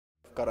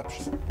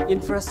corruption,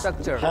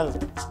 infrastructure, health,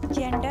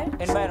 gender,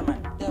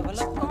 environment,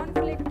 development,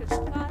 conflict,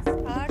 caste,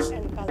 art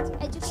and culture,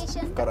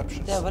 education,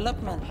 corruption,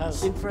 development,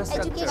 health,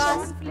 infrastructure,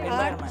 education,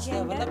 environment,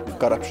 gender, development.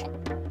 corruption.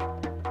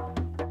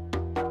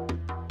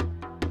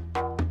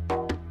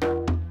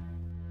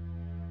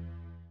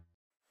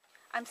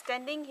 I'm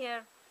standing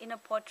here in a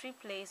pottery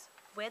place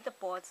where the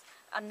pots,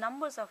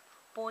 numbers of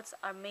pots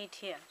are made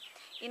here.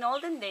 In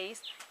olden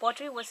days,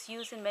 pottery was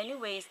used in many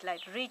ways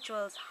like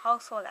rituals,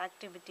 household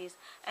activities,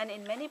 and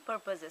in many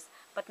purposes.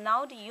 But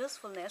now the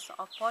usefulness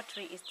of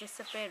pottery is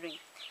disappearing.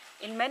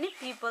 And many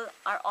people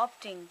are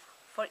opting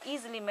for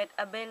easily made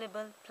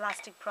available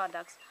plastic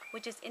products,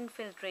 which is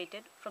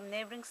infiltrated from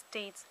neighboring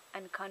states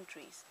and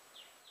countries.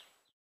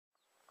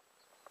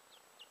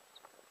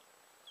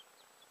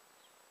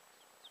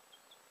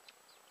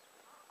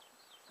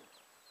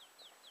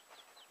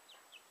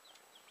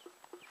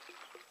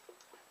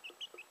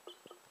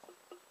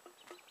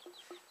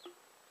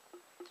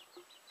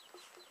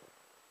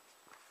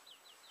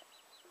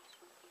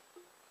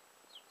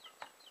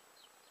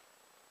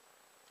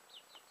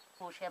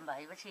 ꯁꯦꯝꯕ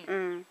ꯍꯩꯕꯁꯤ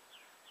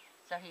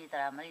ꯆꯍꯤ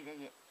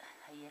 13ꯗꯒꯤ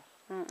ꯍꯩꯌꯦ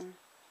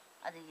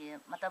ꯑꯗꯒꯤ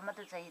ꯃꯇꯝ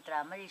ꯑꯗꯨ ꯆꯍꯤ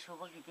 13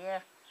 ꯁꯨꯕꯒꯤꯗꯤ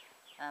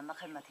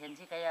ꯃꯈꯜ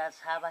ꯃꯊꯦꯜꯁꯤ ꯀꯌꯥ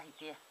ꯁꯥꯕ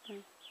ꯍꯩꯇꯦ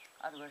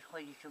ꯑꯗꯨꯒ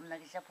ꯑꯩꯈꯣꯏꯒꯤ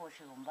ꯆꯨꯝꯅꯒꯤ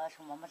ꯆꯐꯨꯁꯤꯒꯨꯝꯕ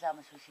ꯁꯨꯝꯕ ꯃꯆꯥ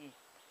ꯃꯁꯨꯁꯤ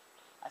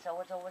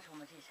ꯑꯆꯧ ꯑꯆꯧꯕ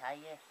ꯁꯨꯝꯕꯁꯤ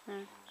ꯁꯥꯏꯌꯦ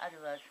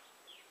ꯑꯗꯨꯒ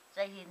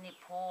ꯆꯍꯤ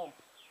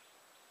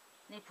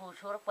 90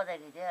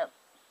 ꯁꯨꯔꯛꯄꯗꯒꯤꯗꯤ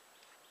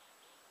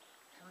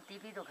ꯁꯨꯝ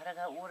ꯇꯤꯚꯤꯗꯣ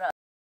ꯈꯔ ꯎꯔ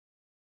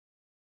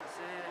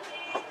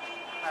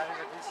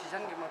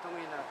ꯁꯤꯖꯟꯒꯤ ꯃꯇꯨꯡ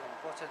ꯏꯟꯅ ꯑꯗꯨꯝ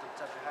ꯄꯣꯠꯁꯦ ꯑꯗꯨꯝ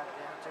ꯆꯠꯂꯦ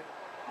ꯍꯥꯏꯕꯗꯤ ꯍꯧꯖꯤꯛ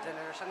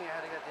ꯖꯦꯅꯦꯔꯦꯁꯟꯒꯤ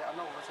ꯍꯥꯏꯔꯒꯗꯤ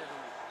ꯑꯅꯧꯕꯁꯦ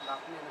ꯑꯗꯨꯝ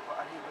ꯂꯥꯛꯄꯅꯤꯅꯀꯣ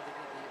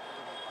ꯑꯔꯤꯕꯗꯒꯤꯗꯤ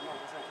ꯑꯗꯨꯝ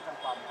ꯑꯅꯧꯕꯁꯦ ꯈꯤꯇꯪ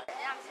ꯄꯥꯝꯃꯦ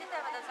ꯌꯥꯝ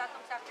ꯁꯤꯠꯇꯕꯗ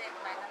ꯆꯥꯇ꯭ꯔꯨꯛ ꯆꯥꯇ꯭ꯔꯦꯠ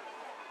ꯑꯗꯨꯃꯥꯏꯅ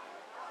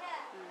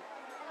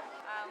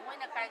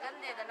ꯃꯣꯏꯅ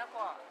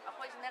ꯀꯥꯏꯒꯟꯗꯦꯗꯅꯀꯣ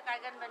ꯑꯩꯈꯣꯏꯁꯤꯅ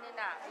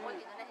ꯀꯥꯏꯒꯟꯕꯅꯤꯅ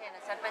ꯃꯣꯏꯒꯤꯗꯨꯅ ꯍꯦꯟꯅ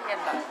ꯆꯠꯄ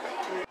ꯍꯦꯟꯕ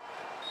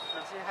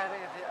ꯃꯁꯤ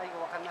ꯍꯥꯏꯔꯒꯗꯤ ꯑꯩꯒꯤ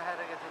ꯋꯥꯈꯜꯅ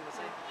ꯍꯥꯏꯔꯒꯗꯤ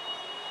ꯃꯁꯤ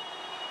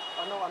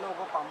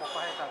ꯑꯅꯧꯕ ꯄꯥꯝꯃꯛꯄ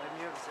ꯍꯥꯏꯇꯥꯔꯦ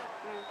ꯃꯤꯑꯣꯏꯕꯁꯦ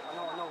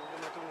ꯑꯅꯧꯕꯒꯤ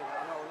ꯃꯇꯨꯡ ꯏꯟꯅ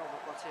ꯑꯅꯧꯕ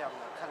ꯄꯣꯠꯁꯦ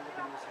ꯌꯥꯝꯅ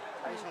ꯈꯟꯕꯗꯤ ꯃꯤꯁꯦ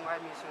ꯑꯩꯁꯨ ꯉꯥꯏ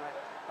ꯃꯤꯁꯨ ꯉꯥꯏ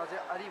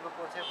ꯍꯧꯖꯤꯛ ꯑꯔꯤꯕ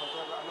ꯄꯣꯠꯁꯦ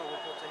ꯍꯣꯡꯗꯣꯛꯑꯒ ꯑꯅꯧꯕ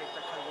ꯄꯣꯠꯁꯦ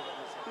ꯍꯦꯛꯇ ꯈꯟꯕꯗ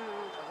ꯃꯤꯁꯦ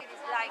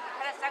ꯂꯥꯏꯒꯤ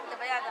ꯈꯔ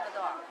ꯆꯪꯗꯕ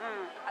ꯌꯥꯗꯕꯗꯣ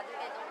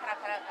ꯑꯗꯨꯗꯤ ꯑꯗꯨꯝ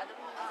ꯈꯔ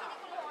ꯑꯗꯨꯝ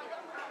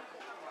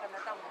ꯀꯩꯅꯣ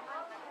ꯇꯧꯅꯤ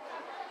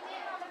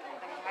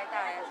ꯀꯔꯤ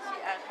ꯍꯥꯏꯇꯥꯔꯦ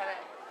ꯈꯔ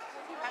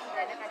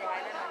ꯈꯪꯗ꯭ꯔꯦꯅꯦ ꯀꯔꯤ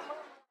ꯍꯥꯏꯗꯣꯏꯅꯣ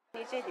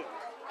ꯅꯤꯆꯦꯗꯤ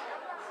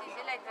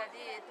ꯁꯤꯁꯦ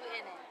ꯂꯩꯇ꯭ꯔꯗꯤ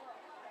ꯇꯣꯛꯑꯦꯅꯦ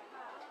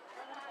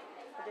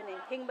ꯑꯗꯨꯅꯦ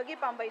ꯍꯤꯡꯕꯒꯤ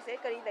ꯄꯥꯝꯕꯩꯁꯦ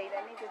ꯀꯔꯤ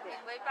ꯂꯩꯔꯅꯤ ꯑꯗꯨꯗꯤ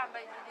ꯍꯤꯡꯕꯒꯤ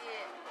ꯄꯥꯝꯕꯩꯁꯤꯗꯤ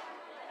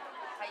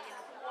ꯍꯌꯦꯡ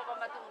ꯄꯣꯛꯑꯕ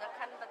ꯃꯇꯨꯡꯗ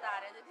ꯈꯟꯕ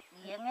ꯇꯥꯔꯦ ꯑꯗꯨꯗꯤ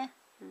ꯌꯦꯡꯉꯦ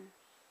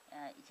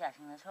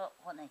ꯏꯆꯥꯁꯤꯡꯅꯁꯨ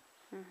ꯍꯣꯠꯅꯩ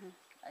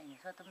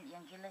ꯑꯩꯅꯁꯨ ꯑꯗꯨꯝ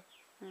ꯌꯦꯡꯁꯤꯜꯂꯦ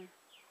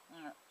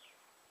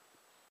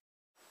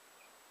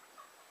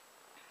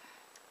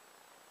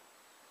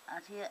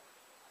ꯑꯁꯤ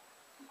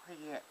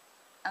ꯑꯩꯈꯣꯏꯒꯤ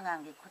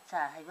ꯑꯉꯥꯡꯒꯤ ꯈꯨꯠ ꯁꯥ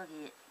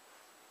ꯍꯩꯕꯒꯤ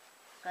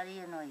ꯀꯔꯤ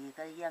ꯅꯣꯏꯒꯤ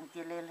ꯀꯔꯤ ꯌꯥꯝ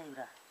ꯇꯦꯂꯦꯟ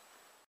ꯂꯩꯕ꯭ꯔꯥ?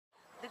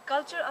 The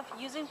culture of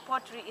using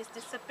pottery is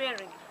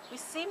disappearing. We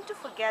seem to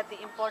forget the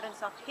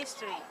importance of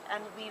history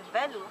and we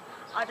value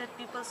other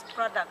people's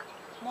product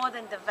more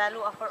than the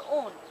value of our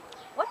own.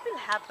 What will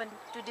happen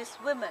to these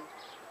women?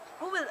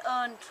 Who will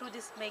earn through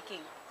this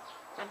making?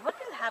 And what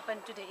will happen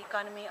to the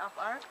economy of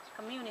our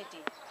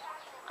community?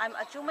 I'm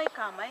Achumai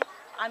Kamai.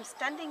 I'm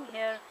standing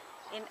here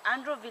in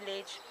Andhra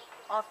village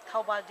of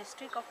Thaubal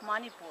district of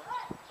Manipur.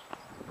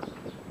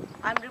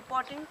 I'm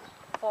reporting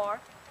for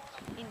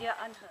India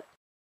Unheard.